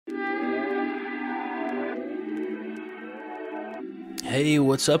Hey,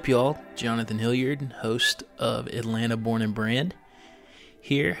 what's up, y'all? Jonathan Hilliard, host of Atlanta Born and Brand,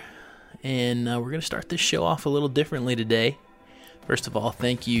 here, and we're going to start this show off a little differently today. First of all,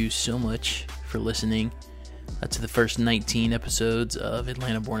 thank you so much for listening to the first 19 episodes of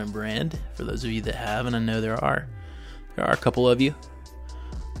Atlanta Born and Brand. For those of you that have, and I know there are a couple of you,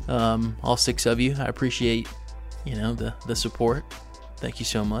 all 6 of you. I appreciate, the support. Thank you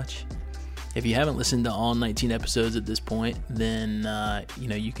so much. If you haven't listened to all 19 episodes at this point, then,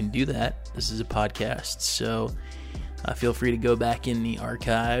 you can do that. This is a podcast, so feel free to go back in the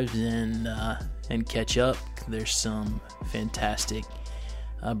archives and catch up. There's some fantastic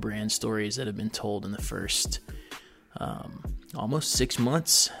brand stories that have been told in the first almost 6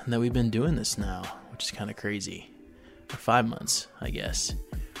 months that we've been doing this now, which is kind of crazy. Or 5 months, I guess.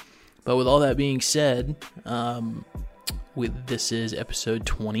 But with all that being said, this is episode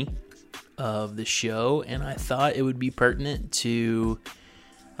 20 of the show, and I thought it would be pertinent to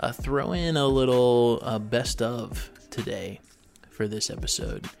throw in a little best of today for this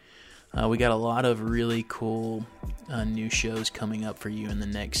episode. We got a lot of really cool new shows coming up for you in the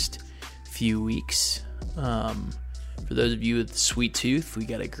next few weeks. For those of you with Sweet Tooth, we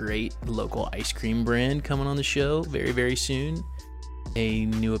got a great local ice cream brand coming on the show very, very soon. A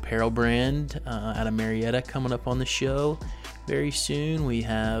new apparel brand out of Marietta coming up on the show very soon. We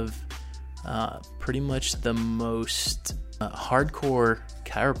have pretty much the most hardcore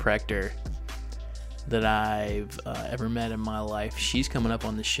chiropractor that I've ever met in my life. She's coming up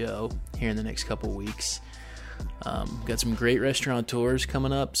on the show here in the next couple weeks. Got some great restaurateurs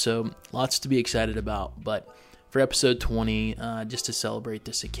coming up, so lots to be excited about. But for episode 20, just to celebrate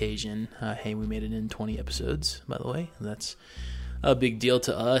this occasion, hey, we made it in 20 episodes, by the way. That's a big deal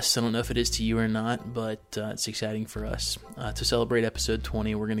to us. I don't know if it is to you or not, but it's exciting for us. To celebrate episode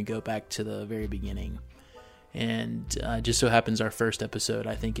 20, we're going to go back to the very beginning. And just so happens our first episode,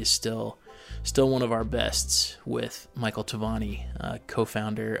 I think, is still one of our bests with Michael Tavani,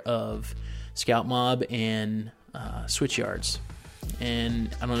 co-founder of Scout Mob and Switchyards.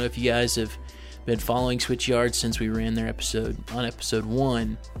 And I don't know if you guys have been following Switchyards since we ran their episode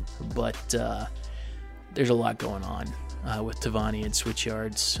 1, but there's a lot going on with Tavani and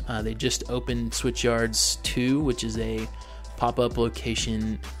Switchyards. They just opened Switchyards 2, which is a pop-up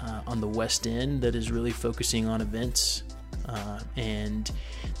location on the West End that is really focusing on events. And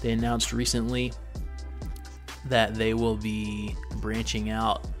they announced recently that they will be branching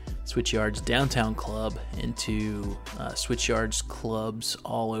out Switchyards Downtown Club into Switchyards clubs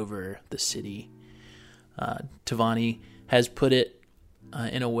all over the city. Tavani has put it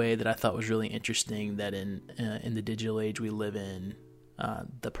in a way that I thought was really interesting, that in the digital age we live in,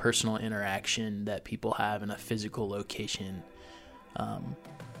 the personal interaction that people have in a physical location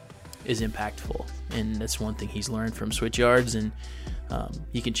is impactful. And that's one thing he's learned from Switchyards, and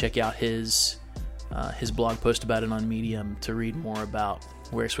you can check out his blog post about it on Medium to read more about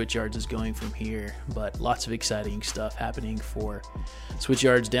where Switchyards is going from here. But lots of exciting stuff happening for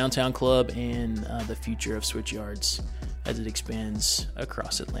Switchyards Downtown Club and the future of Switchyards as it expands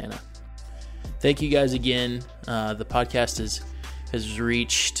across Atlanta. Thank you guys again. The podcast has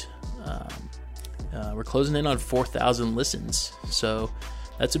reached, we're closing in on 4,000 listens. So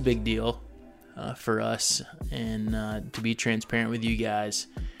that's a big deal for us. And to be transparent with you guys,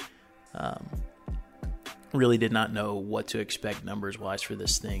 really did not know what to expect numbers-wise for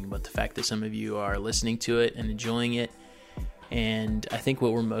this thing. But the fact that some of you are listening to it and enjoying it, and I think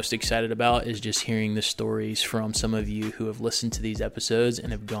what we're most excited about is just hearing the stories from some of you who have listened to these episodes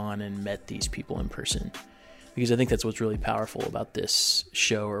and have gone and met these people in person. Because I think that's what's really powerful about this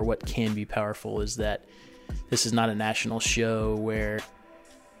show, or what can be powerful, is that this is not a national show where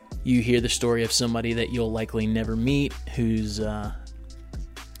you hear the story of somebody that you'll likely never meet, who's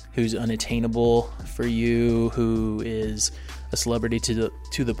unattainable for you, who is a celebrity to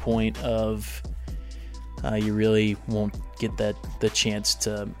the point of you really won't get the chance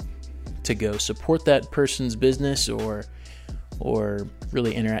to go support that person's business or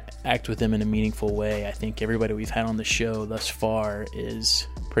really interact with them in a meaningful way. I think everybody we've had on the show thus far is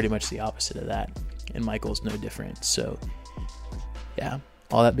pretty much the opposite of that, and Michael's no different. So yeah,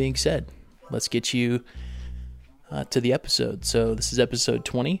 all that being said, let's get you to the episode. So this is episode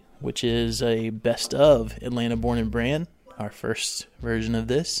 20, which is a best of Atlanta Born and Brand, our first version of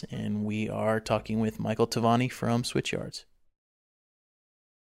this, and we are talking with Michael Tavani from Switchyards.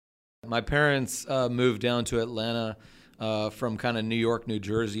 My parents moved down to Atlanta from kind of New York, New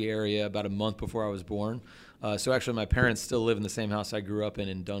Jersey area about a month before I was born. So actually my parents still live in the same house I grew up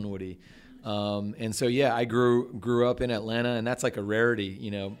in Dunwoody. And so, yeah, I grew up in Atlanta, and that's like a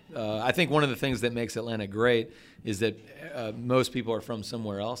rarity. I think one of the things that makes Atlanta great is that most people are from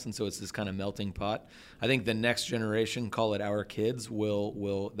somewhere else, and so it's this kind of melting pot. I think the next generation, call it our kids,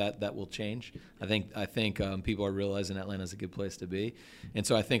 will change. I think people are realizing Atlanta's a good place to be, and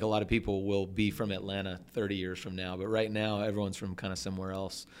so I think a lot of people will be from Atlanta 30 years from now. But right now, everyone's from kind of somewhere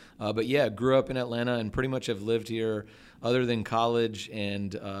else. But yeah, grew up in Atlanta and pretty much have lived here. Other than college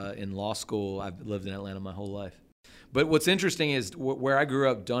and in law school, I've lived in Atlanta my whole life. But what's interesting is where I grew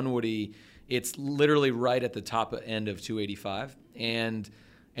up, Dunwoody, it's literally right at the top end of 285. And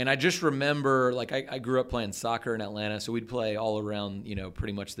I just remember, like, I grew up playing soccer in Atlanta, so we'd play all around,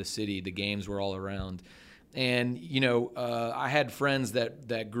 pretty much the city. The games were all around. And, I had friends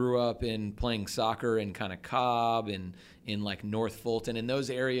that grew up in playing soccer in kind of Cobb and in, like, North Fulton. And those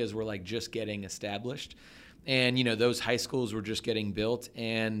areas were, like, just getting established. And, those high schools were just getting built.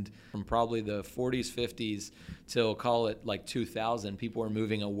 And from probably the 40s, 50s till call it like 2000, people were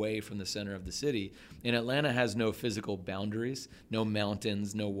moving away from the center of the city. And Atlanta has no physical boundaries, no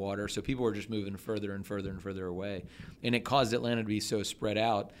mountains, no water. So people were just moving further and further and further away. And it caused Atlanta to be so spread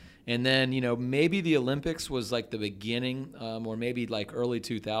out. And then, maybe the Olympics was like the beginning, or maybe like early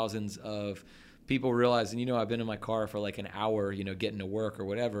 2000s of people realizing, I've been in my car for like an hour, getting to work or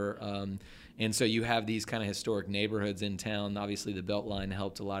whatever. And so you have these kind of historic neighborhoods in town. Obviously, the Beltline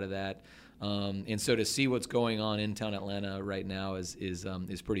helped a lot of that. And so to see what's going on in town Atlanta right now is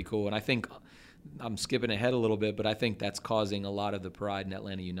pretty cool. And I think I'm skipping ahead a little bit, but I think that's causing a lot of the pride in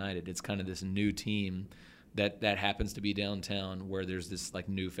Atlanta United. It's kind of this new team that happens to be downtown where there's this like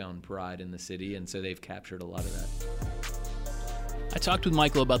newfound pride in the city. And so they've captured a lot of that. I talked with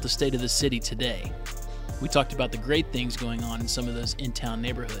Michael about the state of the city today. We talked about the great things going on in some of those in-town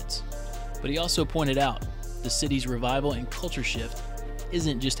neighborhoods. But he also pointed out the city's revival and culture shift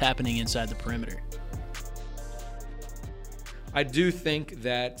isn't just happening inside the perimeter. I do think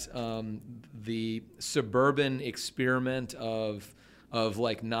that the suburban experiment of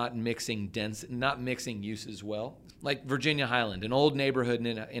like not mixing uses well, like Virginia Highland, an old neighborhood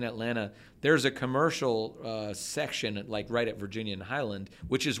in Atlanta, there's a commercial section like right at Virginia and Highland,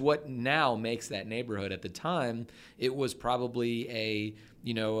 which is what now makes that neighborhood. At the time, it was probably a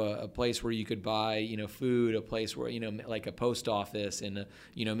place where you could buy, food, a place where, like a post office and,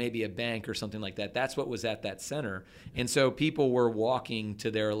 maybe a bank or something like that. That's what was at that center. And so people were walking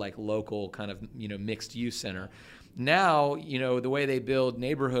to their like local kind of, mixed use center. Now, the way they build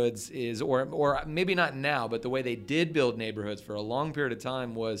neighborhoods is, or maybe not now, but the way they did build neighborhoods for a long period of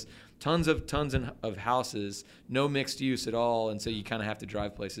time was tons of houses, no mixed use at all, and so you kind of have to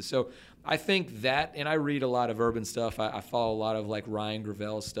drive places. So I think that, and I read a lot of urban stuff. I follow a lot of like Ryan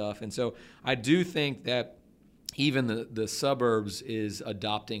Gravel's stuff, and so I do think that even the suburbs is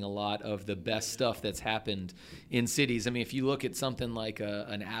adopting a lot of the best stuff that's happened in cities. I mean, if you look at something like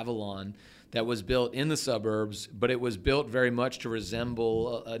an Avalon that was built in the suburbs, but it was built very much to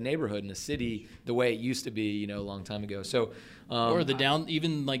resemble a neighborhood in a city the way it used to be, a long time ago. So, or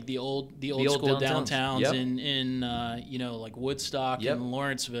even like the old school downtowns yep. in like Woodstock yep. and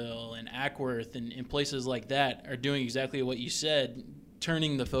Lawrenceville and Ackworth and places like that are doing exactly what you said,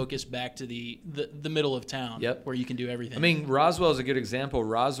 turning the focus back to the middle of town, yep. where you can do everything. I mean, Roswell is a good example.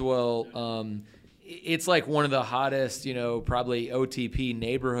 Roswell, it's like one of the hottest, probably OTP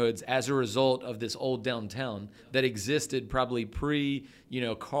neighborhoods as a result of this old downtown that existed probably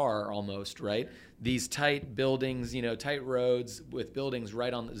car almost, right? These tight buildings, tight roads with buildings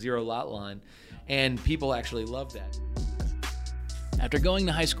right on the zero lot line, and people actually love that. After going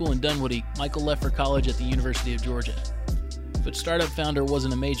to high school in Dunwoody, Michael left for college at the University of Georgia. But startup founder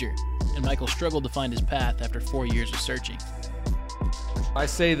wasn't a major, and Michael struggled to find his path after 4 years of searching. I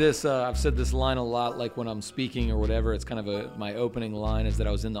say this, I've said this line a lot, like when I'm speaking or whatever. It's kind of my opening line is that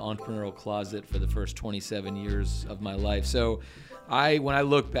I was in the entrepreneurial closet for the first 27 years of my life. So when I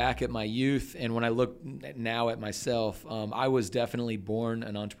look back at my youth and when I look now at myself, I was definitely born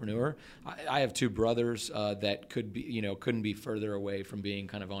an entrepreneur. I have two brothers that couldn't be further away from being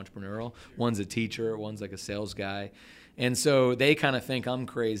kind of entrepreneurial. One's a teacher, one's like a sales guy. And so they kind of think I'm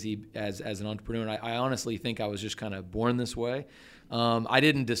crazy as an entrepreneur. And I honestly think I was just kind of born this way. I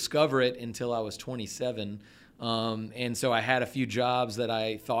didn't discover it until I was 27. And so I had a few jobs that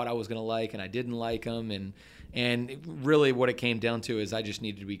I thought I was going to like, and I didn't like them. And really what it came down to is I just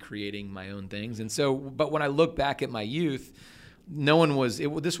needed to be creating my own things. And so, but when I look back at my youth, no one was,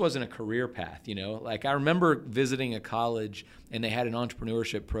 this wasn't a career path, you know? Like I remember visiting a college and they had an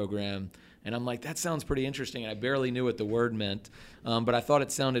entrepreneurship program, and I'm like, that sounds pretty interesting. And I barely knew what the word meant, but I thought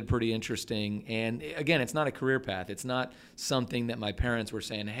it sounded pretty interesting. And again, it's not a career path. It's not something that my parents were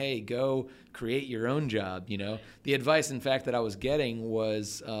saying, hey, go create your own job, you know? The advice, in fact, that I was getting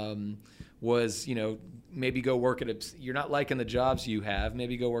was, you know, maybe go work at you're not liking the jobs you have,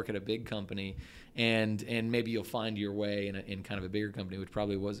 maybe go work at a big company, and maybe you'll find your way in kind of a bigger company, which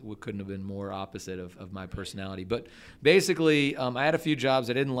probably couldn't have been more opposite of my personality. But basically, I had a few jobs.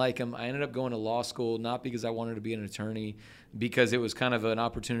 I didn't like them. I ended up going to law school, not because I wanted to be an attorney, because it was kind of an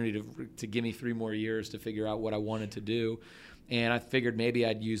opportunity to give me 3 more years to figure out what I wanted to do. And I figured maybe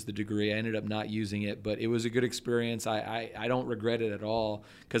I'd use the degree. I ended up not using it, but it was a good experience. I don't regret it at all,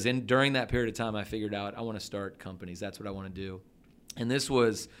 because during that period of time, I figured out I want to start companies. That's what I want to do. And this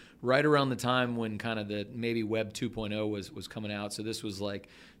was right around the time when kind of the maybe Web 2.0 was coming out. So this was like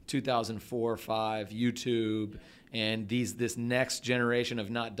 2004, 5, YouTube, and this next generation of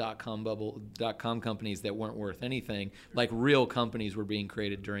not .com companies that weren't worth anything. Like real companies were being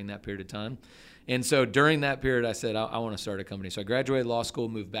created during that period of time. And so during that period, I said, I want to start a company. So I graduated law school,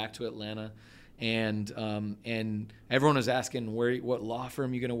 moved back to Atlanta, and everyone was asking what law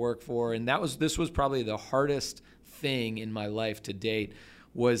firm you're going to work for. And this was probably the hardest thing in my life to date,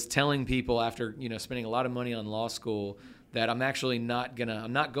 was telling people after, you know, spending a lot of money on law school that I'm actually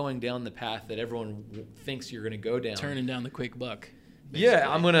I'm not going down the path that everyone thinks you're going to go down. Turning down the quick buck. Basically.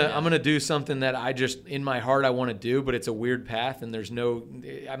 Yeah, I'm gonna do something that I just in my heart I want to do, but it's a weird path, and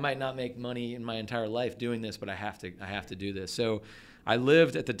I might not make money in my entire life doing this, but I have to do this. So I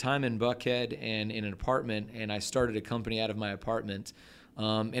lived at the time in Buckhead and in an apartment, and I started a company out of my apartment,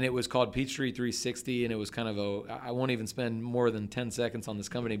 and it was called Peachtree 360, and it was kind of I won't even spend more than 10 seconds on this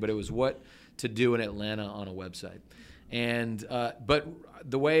company, but it was what to do in Atlanta on a website. And but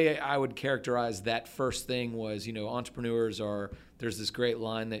the way I would characterize that first thing was, you know, there's this great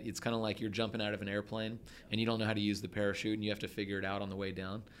line that it's kind of like you're jumping out of an airplane and you don't know how to use the parachute and you have to figure it out on the way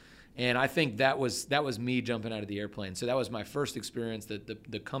down. And I think that was me jumping out of the airplane. So that was my first experience that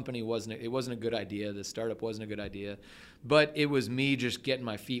the company wasn't a good idea. The startup wasn't a good idea, but it was me just getting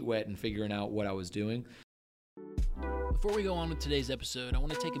my feet wet and figuring out what I was doing. Before we go on with today's episode, I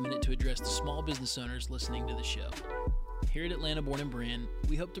want to take a minute to address the small business owners listening to the show. Here at Atlanta Born and Brand,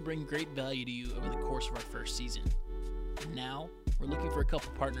 we hope to bring great value to you over the course of our first season. And now, we're looking for a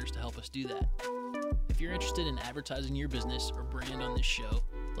couple partners to help us do that. If you're interested in advertising your business or brand on this show,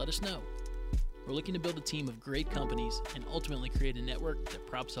 let us know. We're looking to build a team of great companies and ultimately create a network that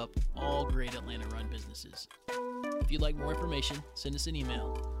props up all great Atlanta-run businesses. If you'd like more information, send us an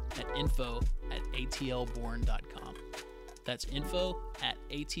email at info@atlborn.com. That's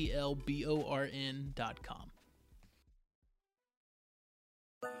info@atlborn.com.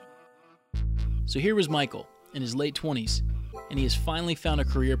 So here was Michael in his late 20s, and he has finally found a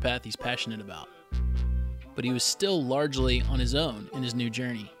career path he's passionate about. But he was still largely on his own in his new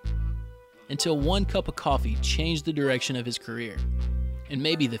journey, until one cup of coffee changed the direction of his career, and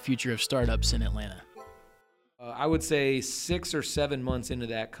maybe the future of startups in Atlanta. I would say 6 or 7 months into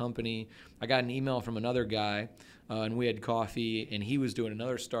that company, I got an email from another guy, and we had coffee, and he was doing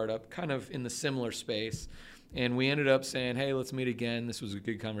another startup kind of in the similar space. And we ended up saying, hey, let's meet again. This was a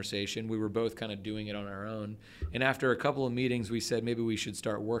good conversation. We were both kind of doing it on our own. And after a couple of meetings, we said maybe we should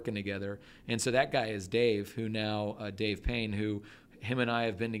start working together. And so that guy is Dave, Dave Payne, who him and I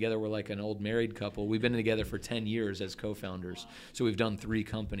have been together. We're like an old married couple. We've been together for 10 years as co-founders. So we've done 3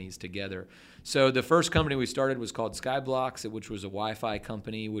 companies together. So the first company we started was called Skyblocks, which was a Wi-Fi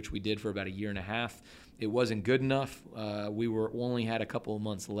company, which we did for about 1.5 years. It wasn't good enough. We only had a couple of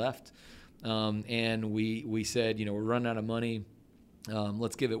months left. And we said, you know, we're running out of money.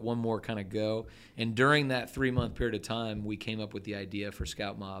 Let's give it one more kind of go. And during that 3-month period of time, we came up with the idea for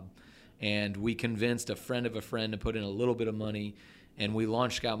Scout Mob. And we convinced a friend of a friend to put in a little bit of money. And we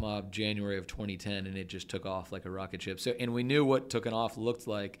launched Scout Mob January of 2010, and it just took off like a rocket ship. So, and we knew what took off looked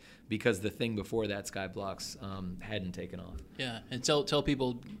like because the thing before that, Skyblocks, hadn't taken off. Yeah, and tell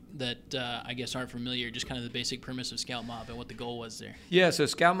people that I guess aren't familiar, just kind of the basic premise of Scout Mob and what the goal was there. Yeah, so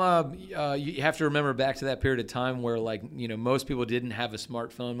Scout Mob, you have to remember back to that period of time where, like, you know, most people didn't have a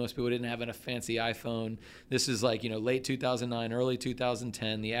smartphone, most people didn't have a fancy iPhone. This is like, you know, late 2009, early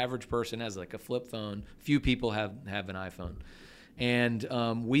 2010. The average person has like a flip phone. Few people have an iPhone. And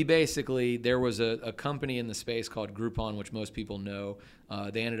we basically, there was a company in the space called Groupon, which most people know.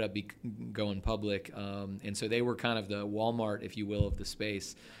 They ended up going public. And so they were kind of the Walmart, if you will, of the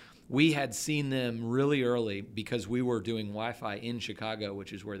space. we had seen them really early because we were doing Wi-Fi in Chicago,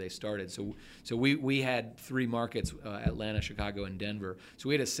 which is where they started. So we had 3 markets, Atlanta, Chicago, and Denver. So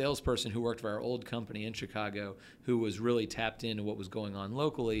we had a salesperson who worked for our old company in Chicago who was really tapped into what was going on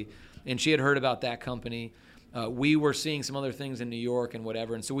locally. And she had heard about that company. We were seeing some other things in New York and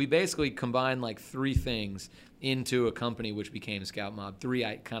whatever. And so we basically combined like 3 things into a company which became Scout Mob,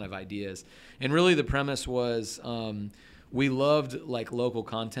 3 kind of ideas. And really the premise was we loved like local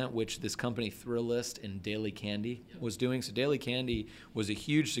content, which this company Thrillist and Daily Candy was doing. So Daily Candy was a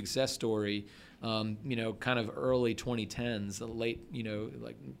huge success story, kind of early 2010s, late,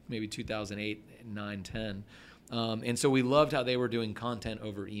 like maybe 2008, 9, 10. And so we loved how they were doing content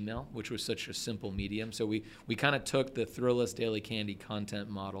over email, which was such a simple medium. So we kind of took the Thrillist Daily Candy content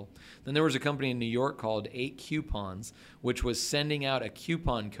model. Then there was a company in New York called 8 Coupons, which was sending out a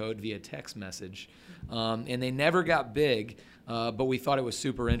coupon code via text message. And they never got big, but we thought it was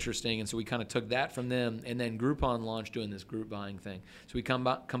super interesting. And so we kind of took that from them. And then Groupon launched doing this group buying thing. So we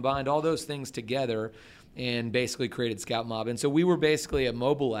combined all those things together and basically created Scout Mob. And so we were basically a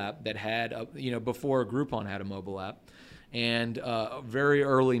mobile app that had, before Groupon had a mobile app, and a very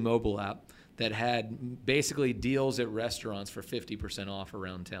early mobile app that had basically deals at restaurants for 50% off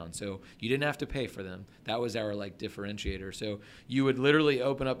around town. So you didn't have to pay for them. That was our like differentiator. So you would literally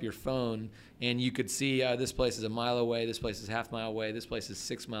open up your phone and you could see this place is a mile away, this place is half mile away, this place is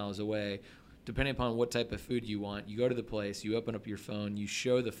 6 miles away. Depending upon what type of food you want, you go to the place, you open up your phone, you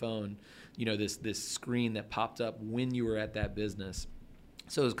show the phone, this screen that popped up when you were at that business.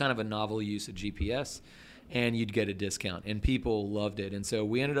 So it was kind of a novel use of GPS, and you'd get a discount, and people loved it. And so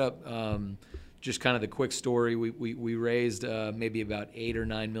we ended up, just kind of the quick story, we raised maybe about $8 or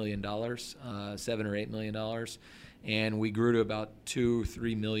 $9 million, $7 or $8 million, and we grew to about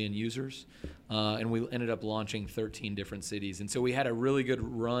 2-3 million users. And we ended up launching 13 different cities. And so we had a really good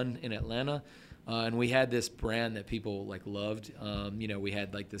run in Atlanta. And we had this brand that people like loved. We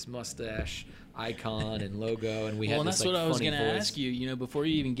had like this mustache icon and logo, and we had. Well, and this, that's what I was going to ask you. Before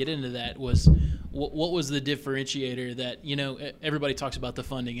you even get into that, was what was the differentiator that everybody talks about the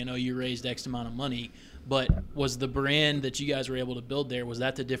funding. You raised X amount of money, but was the brand that you guys were able to build there, was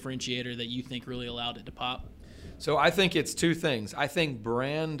that the differentiator that you think really allowed it to pop? So I think it's 2 things. I think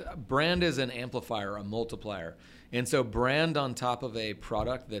brand is an amplifier, a multiplier. And so brand on top of a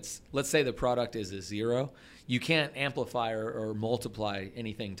product that's, let's say the product is a 0, you can't amplify or multiply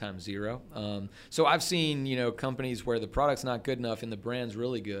anything times 0. So I've seen, companies where the product's not good enough and the brand's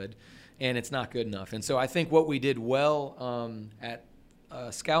really good and it's not good enough. And so I think what we did well at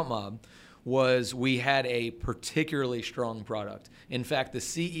Scout Mob was we had a particularly strong product. In fact, the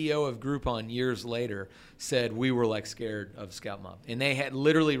CEO of Groupon years later said we were like scared of Scout Mob. And they had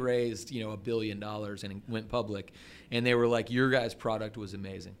literally raised, $1 billion and went public. And they were like, your guys' product was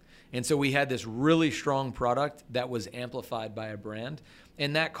amazing. And so we had this really strong product that was amplified by a brand.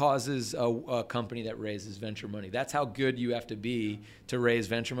 And that causes a company that raises venture money. That's how good you have to be to raise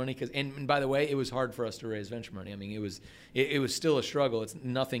venture money. And by the way, it was hard for us to raise venture money. I mean, it was still a struggle.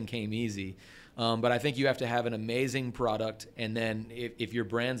 Nothing came easy. But I think you have to have an amazing product. And then if your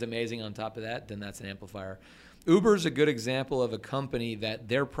brand's amazing on top of that, then that's an amplifier. Uber's a good example of a company that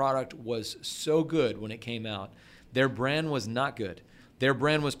their product was so good when it came out. Their brand was not good. Their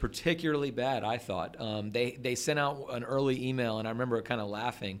brand was particularly bad, I thought. They sent out an early email, and I remember kind of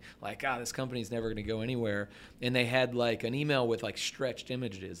laughing, like, this company's never going to go anywhere. And they had like an email with like stretched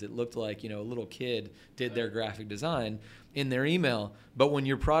images. It looked like, a little kid did their graphic design in their email. But when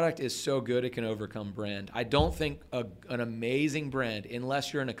your product is so good, it can overcome brand. I don't think an amazing brand,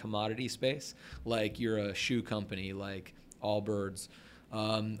 unless you're in a commodity space, like you're a shoe company, like Allbirds,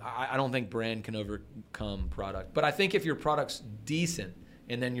 I don't think brand can overcome product. But I think if your product's decent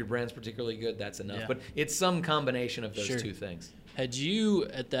and then your brand's particularly good, that's enough. Yeah. But it's some combination of those 2 things. Had you,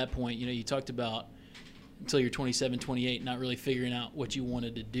 at that point, you talked about until you're 27, 28, not really figuring out what you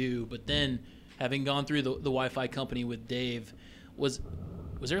wanted to do. But then having gone through the Wi-Fi company with Dave, was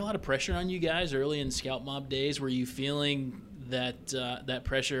there a lot of pressure on you guys early in Scout Mob days? Were you feeling that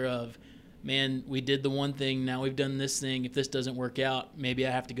pressure of, man, we did the one thing, now we've done this thing. If this doesn't work out, maybe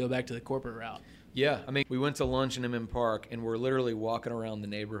I have to go back to the corporate route? Yeah, I mean, we went to lunch in Inman Park, and we're literally walking around the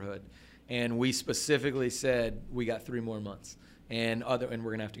neighborhood, and we specifically said we got 3 more months, and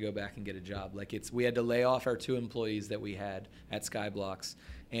we're gonna have to go back and get a job. We had to lay off our 2 employees that we had at Skyblocks,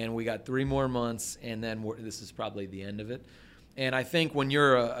 and we got 3 more months, and then this is probably the end of it. And I think when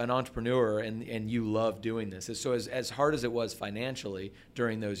you're an entrepreneur and you love doing this, so as hard as it was financially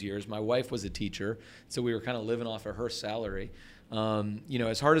during those years, my wife was a teacher, so we were kind of living off of her salary.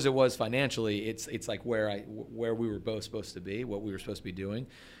 As hard as it was financially, it's like where we were both supposed to be, what we were supposed to be doing.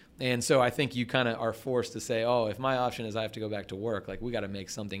 And so I think you kind of are forced to say, oh, if my option is I have to go back to work, like we got to make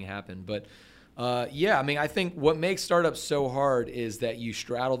something happen. But yeah, I mean, I think what makes startups so hard is that you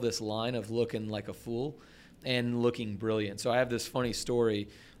straddle this line of looking like a fool and looking brilliant. So I have this funny story.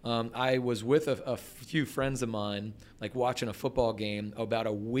 I was with a few friends of mine, like watching a football game about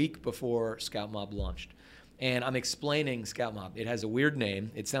a week before Scout Mob launched. And I'm explaining Scout Mob. It has a weird name.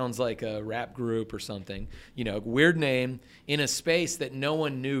 It sounds like a rap group or something. You know, weird name in a space that no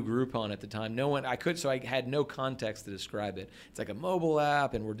one knew Groupon at the time. So I had no context to describe it. It's like a mobile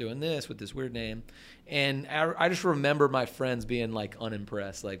app, and we're doing this with this weird name. And I just remember my friends being like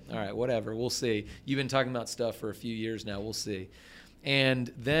unimpressed. Like, all right, whatever, we'll see. You've been talking about stuff for a few years now. We'll see.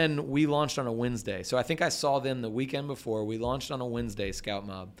 And then we launched on a Wednesday. So I think I saw them the weekend before. We launched on a Wednesday, Scout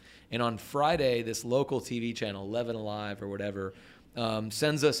Mob. And on Friday, this local TV channel, 11 Alive or whatever,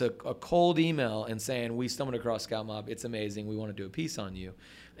 sends us a cold email and saying, we stumbled across Scout Mob. It's amazing. We want to do a piece on you.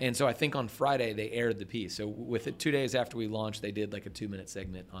 And so I think on Friday, they aired the piece. So with it 2 days after we launched, they did like a 2-minute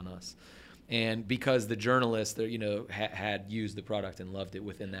segment on us. And because the journalists, had used the product and loved it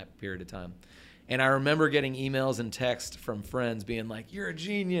within that period of time. And I remember getting emails and texts from friends being like, you're a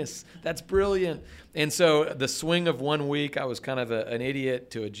genius. That's brilliant. And so the swing of 1 week, I was kind of an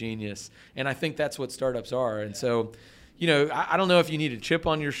idiot to a genius. And I think that's what startups are. And so, I don't know if you need a chip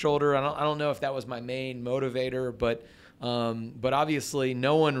on your shoulder. I don't know if that was my main motivator, but obviously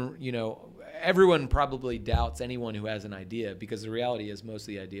no one, everyone probably doubts anyone who has an idea, because the reality is most of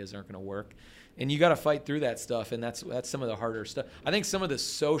the ideas aren't going to work. And you got to fight through that stuff, and that's some of the harder stuff. I think some of the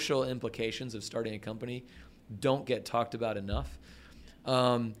social implications of starting a company don't get talked about enough.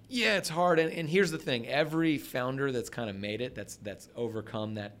 Yeah, it's hard, and here's the thing: every founder that's kind of made it, that's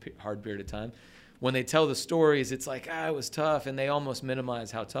overcome that hard period of time, when they tell the stories, it's like, it was tough, and they almost minimize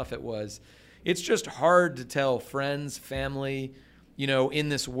how tough it was. It's just hard to tell friends, family, in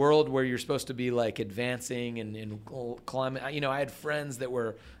this world where you're supposed to be like advancing and climbing. I had friends that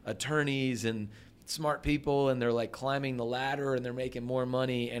were attorneys and smart people, and they're like climbing the ladder and they're making more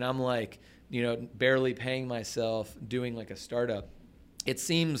money. And I'm like, barely paying myself doing like a startup. It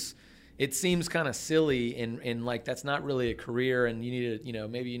seems kind of silly, and like, that's not really a career, and you need to,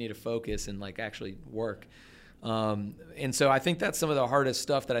 maybe you need to focus and like actually work. And so I think that's some of the hardest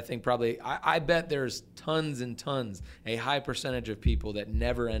stuff that I think probably, I bet there's tons and tons, a high percentage of people that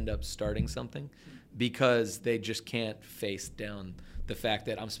never end up starting something because they just can't face down the fact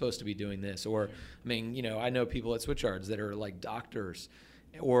that I'm supposed to be doing this. Or, I know people at SwitchYards that are like doctors,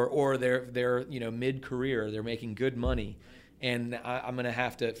 or they're mid-career, they're making good money. And I'm going to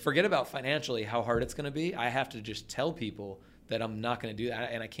have to forget about financially how hard it's going to be. I have to just tell people that I'm not going to do that,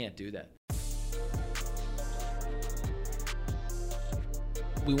 and I can't do that.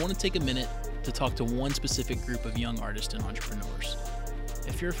 We want to take a minute to talk to one specific group of young artists and entrepreneurs.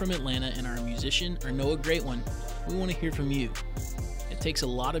 If you're from Atlanta and are a musician or know a great one, we want to hear from you. It takes a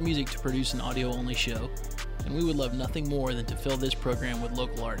lot of music to produce an audio-only show, and we would love nothing more than to fill this program with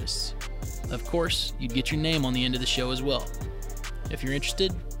local artists. Of course, you'd get your name on the end of the show as well. If you're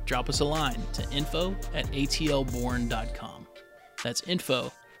interested, drop us a line to info@atlborn.com. That's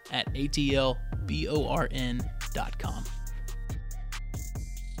info@atlborn.com.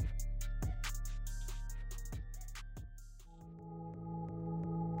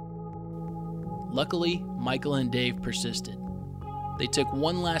 Luckily, Michael and Dave persisted. They took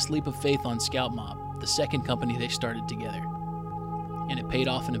one last leap of faith on Scout Mob, the second company they started together. And it paid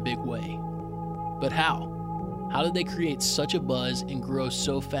off in a big way. But how? How did they create such a buzz and grow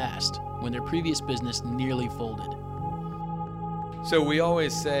so fast when their previous business nearly folded? So we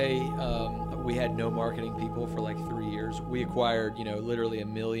always say we had no marketing people for like 3 years. We acquired, literally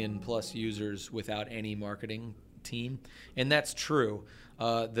 1 million plus users without any marketing team. And that's true.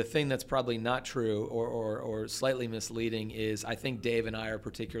 The thing that's probably not true or slightly misleading is I think Dave and I are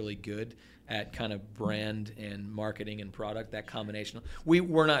particularly good at kind of brand and marketing and product, that combination.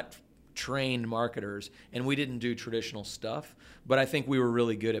 We're not trained marketers, and we didn't do traditional stuff, but I think we were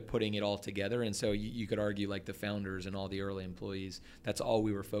really good at putting it all together. And so you could argue like the founders and all the early employees, that's all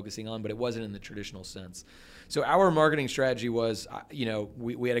we were focusing on, but it wasn't in the traditional sense. So our marketing strategy was,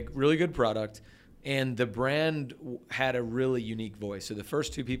 we had a really good product, and the brand had a really unique voice. So the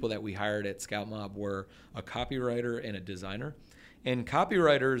first two people that we hired at Scout Mob were a copywriter and a designer. And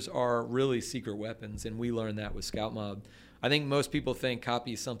copywriters are really secret weapons, and we learned that with Scout Mob. I think most people think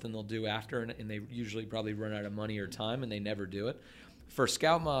copy is something they'll do after, and they usually probably run out of money or time, and they never do it. For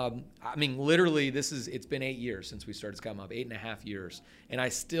Scout Mob, literally, it's been 8 years since we started Scout Mob, 8.5 years, and I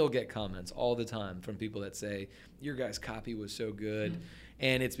still get comments all the time from people that say, your guys' copy was so good. Mm-hmm.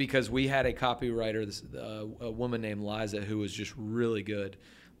 And it's because we had a copywriter, a woman named Liza, who was just really good.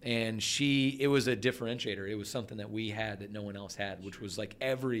 And it was a differentiator. It was something that we had that no one else had, which was like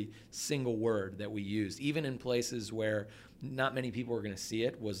every single word that we used, even in places where not many people were going to see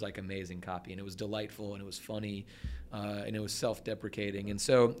it, was like amazing copy. And it was delightful, and it was funny, and it was self-deprecating. And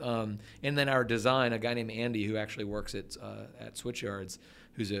so, and then our design, a guy named Andy who actually works at Switchyards,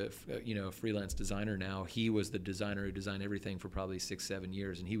 who's a freelance designer now. He was the designer who designed everything for probably 6-7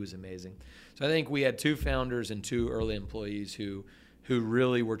 years, and he was amazing. So I think we had 2 founders and 2 early employees who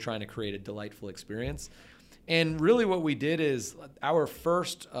really were trying to create a delightful experience. And really what we did is our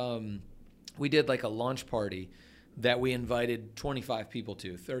first, we did like a launch party that we invited 25 people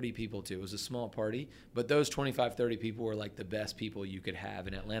to, 30 people to. It was a small party, but those 25, 30 people were like the best people you could have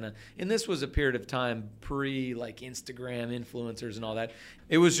in Atlanta. And this was a period of time pre like Instagram influencers and all that.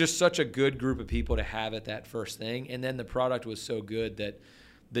 It was just such a good group of people to have at that first thing. And then the product was so good that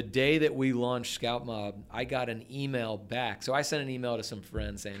the day that we launched Scout Mob, I got an email back. So I sent an email to some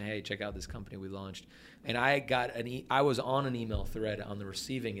friends saying, hey, check out this company we launched. And I got I was on an email thread on the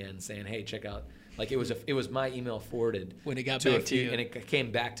receiving end saying, hey, check out. Like it was my email forwarded when it got back to you, and it came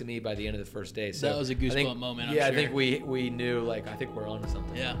back to me by the end of the first day. So that was a goosebump moment. I'm sure. I think we knew, like, I think we're on to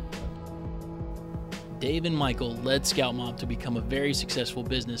something. Yeah. Dave and Michael led Scout Mob to become a very successful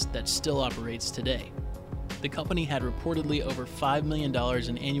business that still operates today. The company had reportedly over $5 million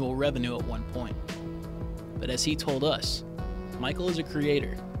in annual revenue at one point. But as he told us, Michael is a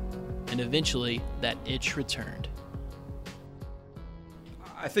creator, and eventually that itch returned.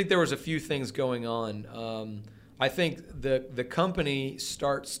 I think there was a few things going on. I think the company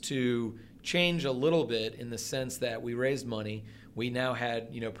starts to change a little bit in the sense that we raised money. We now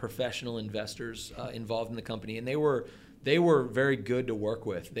had professional investors involved in the company, and they were very good to work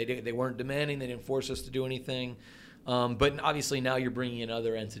with. They weren't demanding. They didn't force us to do anything. But obviously now you're bringing in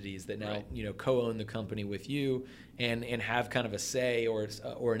other entities that now co-own the company with you and have kind of a say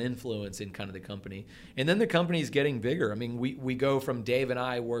or an influence in kind of the company. And then the company's getting bigger. I mean, we go from Dave and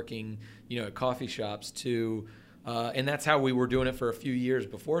I working at coffee shops to and that's how we were doing it for a few years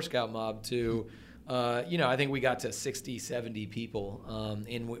before Scout Mob to I think we got to 60, 70 people,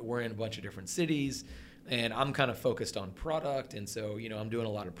 and we're in a bunch of different cities. And I'm kind of focused on product, and so I'm doing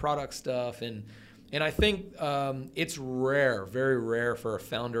a lot of product stuff, and I think it's rare, very rare for a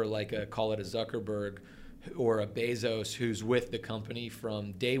founder like call it a Zuckerberg or a Bezos who's with the company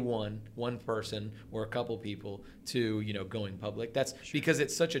from day one person or a couple people to going public. That's because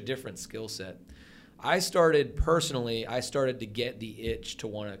it's such a different skill set. I started to get the itch to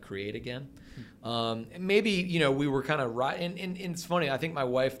want to create again. Maybe we were kind of right, and it's funny. I think my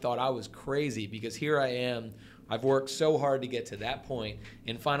wife thought I was crazy because here I am. I've worked so hard to get to that point,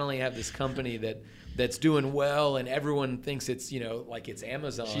 and finally have this company that's doing well, and everyone thinks it's like it's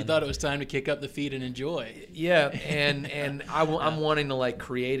Amazon. She thought it was time to kick up the feet and enjoy. Yeah, and I'm wanting to like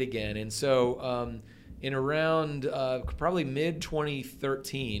create again, and so in around probably mid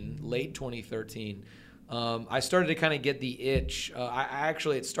 2013, late 2013. I started to kind of get the itch.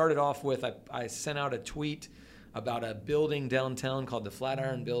 It started off with I sent out a tweet about a building downtown called the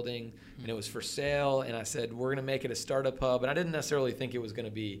Flatiron Building, and it was for sale. And I said, we're going to make it a startup hub. And I didn't necessarily think it was going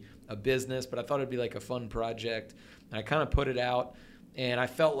to be a business, but I thought it'd be like a fun project. And I kind of put it out, and I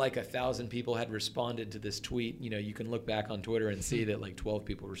felt like 1,000 people had responded to this tweet. You can look back on Twitter and see that like 12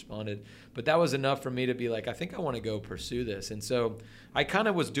 people responded. But that was enough for me to be like, I think I want to go pursue this. And so I kind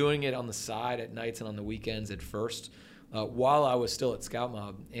of was doing it on the side at nights and on the weekends at first while I was still at Scout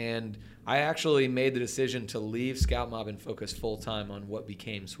Mob. And I actually made the decision to leave Scout Mob and focus full-time on what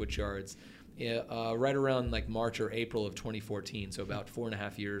became Switchyards right around like March or April of 2014. So about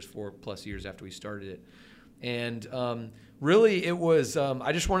 4+ years after we started it. And really, it was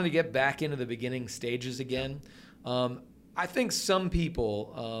I just wanted to get back into the beginning stages again. I think some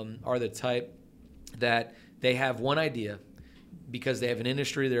people are the type that they have one idea because they have an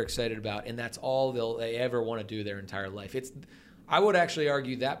industry they're excited about, and that's all they ever want to do their entire life. I would actually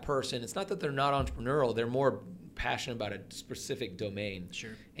argue that person, it's not that they're not entrepreneurial, they're more passionate about a specific domain.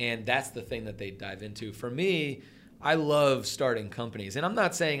 Sure. And that's the thing that they dive into. For me, I love starting companies. And I'm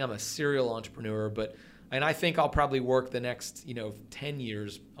not saying I'm a serial entrepreneur, and I think I'll probably work the next 10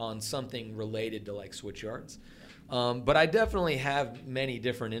 years on something related to like Switchyards. But I definitely have many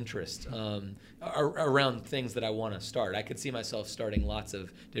different interests around things that I want to start. I could see myself starting lots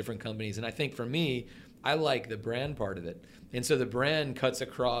of different companies. And I think for me, I like the brand part of it. And so the brand cuts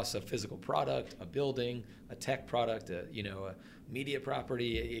across a physical product, a building, a tech product, a media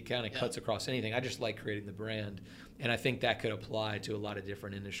property. It kind of cuts across anything. I just like creating the brand. And I think that could apply to a lot of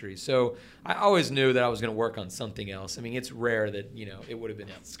different industries. So I always knew that I was going to work on something else. I mean, it's rare that, it would have been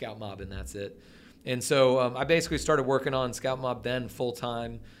Scout Mob and that's it. And so I basically started working on Scout Mob then full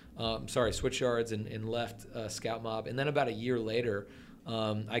time. Switchyards, and left Scout Mob. And then about a year later,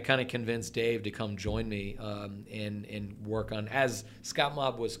 I kind of convinced Dave to come join me and work on, as Scout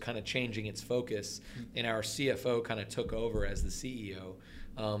Mob was kind of changing its focus, and our CFO kind of took over as the CEO.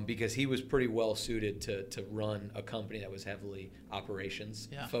 Because he was pretty well suited to run a company that was heavily operations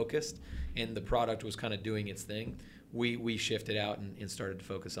focused, and the product was kind of doing its thing. We shifted out and started to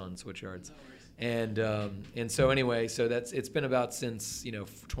focus on Switchyards. And so anyway, so it's been about since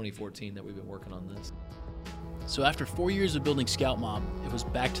 2014 that we've been working on this. So after 4 years of building Scout Mob, it was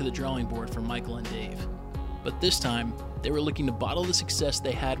back to the drawing board for Michael and Dave. But this time, they were looking to bottle the success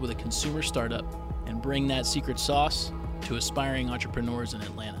they had with a consumer startup and bring that secret sauce to aspiring entrepreneurs in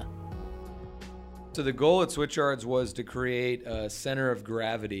Atlanta. So the goal at Switchyards was to create a center of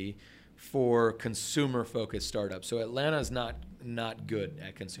gravity for consumer-focused startups. So Atlanta's not good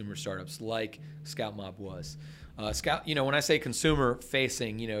at consumer startups like Scout Mob was. When I say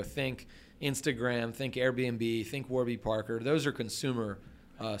consumer-facing, think Instagram, think Airbnb, think Warby Parker. Those are consumer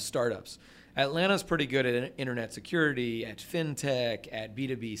startups. Atlanta's pretty good at internet security, at fintech, at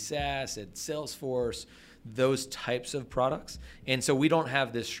B2B SaaS, at Salesforce, those types of products. And so we don't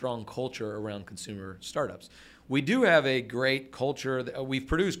have this strong culture around consumer startups. We do have a great culture. We've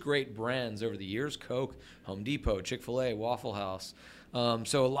produced great brands over the years: Coke, Home Depot, Chick-fil-A, Waffle House.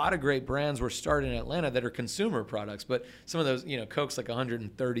 So a lot of great brands were started in Atlanta that are consumer products, but some of those, Coke's like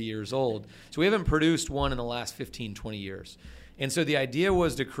 130 years old. So we haven't produced one in the last 15, 20 years. And so the idea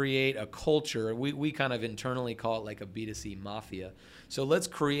was to create a culture. We kind of internally call it like a B2C mafia. So let's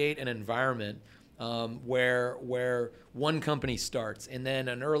create an environment where one company starts, and then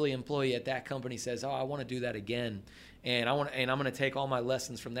an early employee at that company says, "Oh, I want to do that again, and I'm going to take all my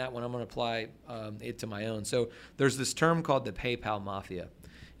lessons from that one. I'm going to apply it to my own." So there's this term called the PayPal Mafia,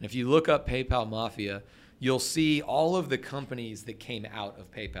 and if you look up PayPal Mafia, you'll see all of the companies that came out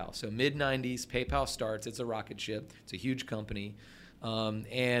of PayPal. So mid '90s, PayPal starts. It's a rocket ship. It's a huge company,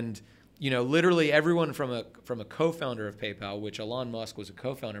 and literally everyone from a co-founder of PayPal, which Elon Musk was a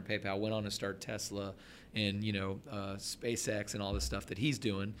co-founder of PayPal, went on to start Tesla and SpaceX and all the stuff that he's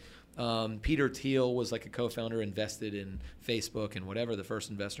doing. Peter Thiel was like a co-founder, invested in Facebook and whatever, the first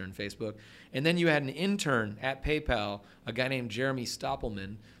investor in Facebook. And then you had an intern at PayPal, a guy named Jeremy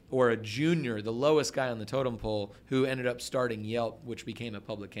Stoppelman, or a junior, the lowest guy on the totem pole, who ended up starting Yelp, which became a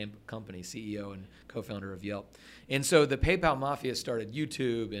public company, CEO and co-founder of Yelp. And so the PayPal Mafia started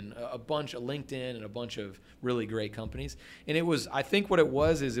YouTube and a bunch of LinkedIn and a bunch of really great companies. And I think what it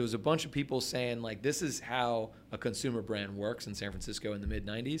was a bunch of people saying, like, this is how a consumer brand works in San Francisco in the mid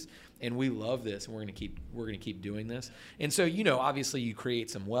 '90s, and we love this, and we're going to keep doing this. And so obviously you create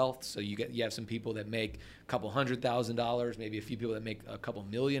some wealth. So you have some people that make a couple $100,000, maybe a few people that make a couple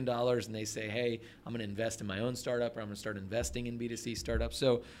 $1 million, and they say, hey, I'm going to invest in my own startup, or I'm going to start investing in B2C startups.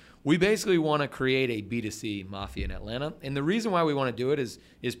 So we basically want to create a B2C mafia in Atlanta. And the reason why we want to do it is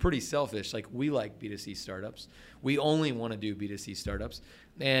pretty selfish. Like, we like B2C startups. We only want to do B2C startups.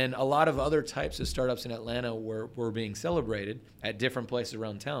 And a lot of other types of startups in Atlanta were being celebrated at different places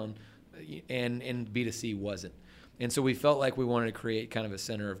around town, and B2C wasn't. And so we felt like we wanted to create kind of a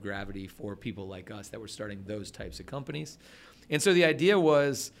center of gravity for people like us that were starting those types of companies. And so the idea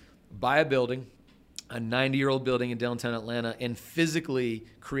was buy a building, a 90-year-old building in downtown Atlanta, and physically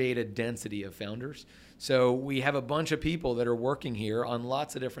create a density of founders. So we have a bunch of people that are working here on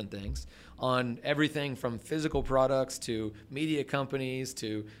lots of different things, on everything from physical products to media companies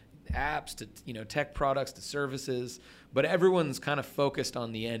to apps to tech products to services, but everyone's kind of focused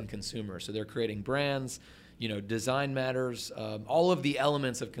on the end consumer. So they're creating brands, design matters. All of the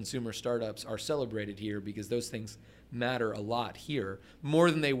elements of consumer startups are celebrated here because those things matter a lot here, more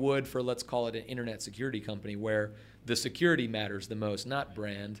than they would for, let's call it, an internet security company, where the security matters the most, not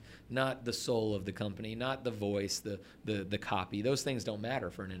brand, not the soul of the company, not the voice, the copy. Those things don't matter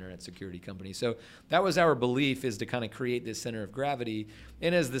for an internet security company. So that was our belief, is to kind of create this center of gravity.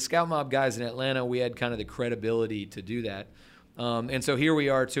 And as the Scout Mob guys in Atlanta, we had kind of the credibility to do that. And so here we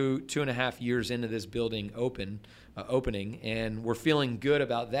are, 2.5 years into this building opening, and we're feeling good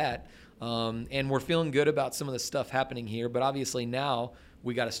about that. And we're feeling good about some of the stuff happening here, but obviously now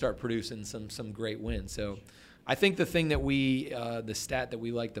we got to start producing some great wins. So I think the thing that the stat that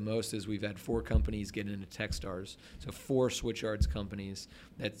we like the most is we've had 4 companies get into Techstars. So 4 Switchyards companies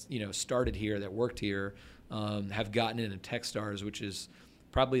that started here, that worked here, have gotten into Techstars, which is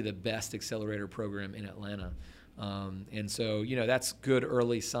probably the best accelerator program in Atlanta. And so, that's good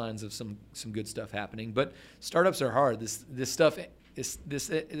early signs of some good stuff happening. But startups are hard. This stuff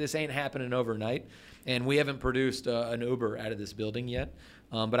this ain't happening overnight, and we haven't produced an Uber out of this building yet.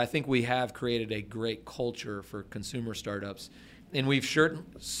 But I think we have created a great culture for consumer startups. And we've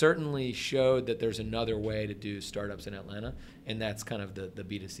certainly showed that there's another way to do startups in Atlanta, and that's kind of the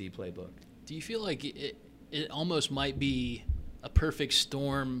B2C playbook. Do you feel like it almost might be a perfect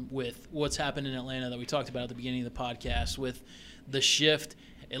storm with what's happened in Atlanta that we talked about at the beginning of the podcast with the shift?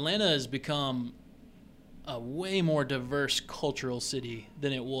 Atlanta has become a way more diverse cultural city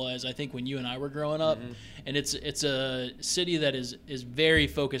than it was, I think, when you and I were growing up. Mm-hmm. And it's a city that is very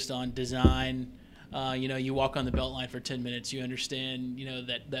focused on design. You walk on the Beltline for 10 minutes, you understand,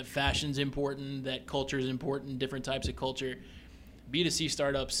 that fashion's important, that culture is important, different types of culture. B2C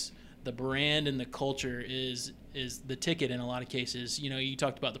startups, the brand and the culture is the ticket in a lot of cases. You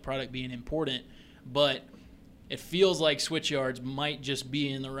talked about the product being important, but it feels like Switchyards might just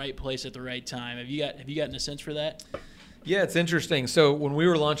be in the right place at the right time. Have you gotten a sense for that? Yeah, it's interesting. So when we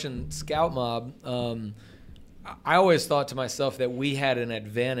were launching Scout Mob, I always thought to myself that we had an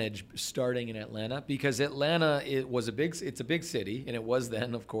advantage starting in Atlanta because Atlanta it's a big city, and it was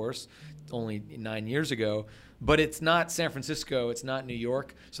then, of course, only 9 years ago. But it's not San Francisco, it's not New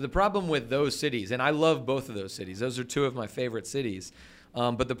York. So the problem with those cities, and I love both of those cities. Those are two of my favorite cities.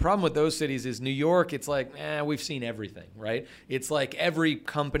 But the problem with those cities is New York, it's like, we've seen everything, right? It's like every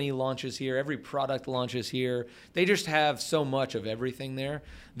company launches here, every product launches here. They just have so much of everything there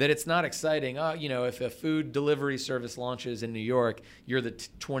that it's not exciting. If a food delivery service launches in New York, you're the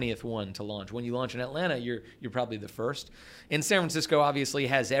 20th one to launch. When you launch in Atlanta, you're probably the first. And San Francisco obviously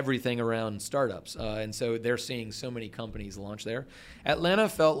has everything around startups. And so they're seeing so many companies launch there. Atlanta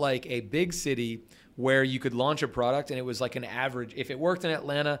felt like a big city where you could launch a product and it was like an average. If it worked in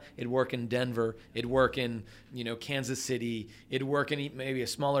Atlanta, it'd work in Denver, it'd work in Kansas City, it'd work in maybe a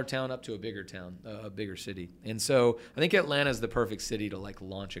smaller town up to a bigger town, a bigger city. And so I think Atlanta is the perfect city to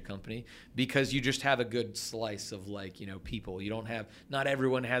launch a company because you just have a good slice of people. Not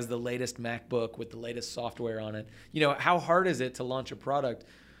everyone has the latest MacBook with the latest software on it. How hard is it to launch a product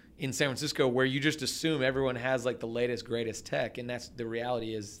in San Francisco where you just assume everyone has the latest, greatest tech, and that's the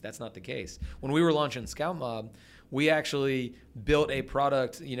reality is that's not the case. When we were launching Scout Mob, we actually built a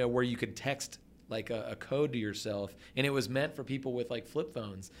product, where you could text a code to yourself, and it was meant for people with flip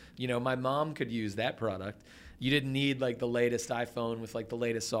phones. My mom could use that product. You didn't need the latest iPhone with the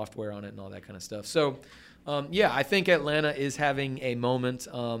latest software on it and all that kind of stuff. So I think Atlanta is having a moment.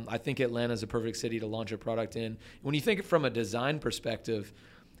 I think Atlanta is a perfect city to launch a product in. When you think from a design perspective,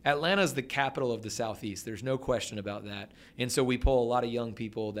 Atlanta is the capital of the Southeast. There's no question about that. And so we pull a lot of young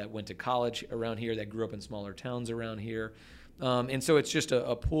people that went to college around here, that grew up in smaller towns around here. And so it's just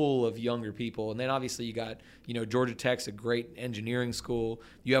a pool of younger people. And then obviously you got, Georgia Tech's a great engineering school.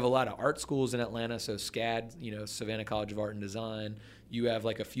 You have a lot of art schools in Atlanta. So SCAD, Savannah College of Art and Design. You have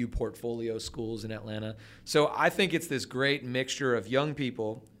a few portfolio schools in Atlanta. So I think it's this great mixture of young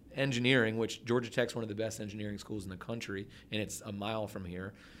people, engineering, which Georgia Tech's one of the best engineering schools in the country, and it's a mile from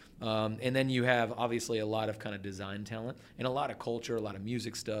here. And then you have obviously a lot of kind of design talent and a lot of culture, a lot of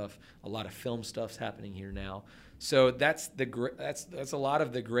music stuff, a lot of film stuff's happening here now. So that's a lot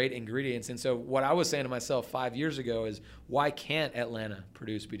of the great ingredients. And so what I was saying to myself 5 years ago is, why can't Atlanta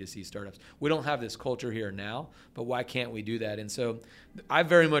produce B2C startups? We don't have this culture here now, but why can't we do that? And so I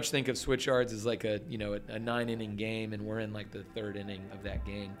very much think of Switchyards as a 9-inning game, and we're in the third inning of that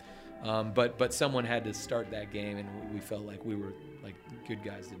game. But someone had to start that game, and we felt like we were good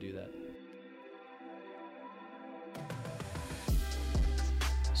guys to do that.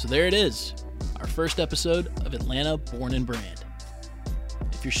 So there it is, our first episode of Atlanta Born and Brand.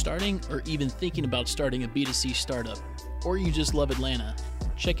 If you're starting or even thinking about starting a B2C startup, or you just love Atlanta,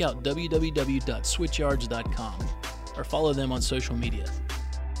 check out www.switchyards.com or follow them on social media.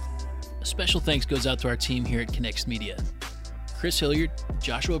 A special thanks goes out to our team here at Connects Media, Chris Hilliard,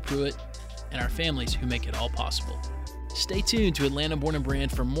 Joshua Pruitt, and our families who make it all possible. Stay tuned to Atlanta Born and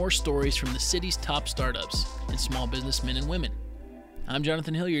Brand for more stories from the city's top startups and small businessmen and women. I'm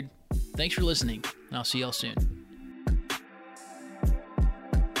Jonathan Hilliard. Thanks for listening, and I'll see y'all soon.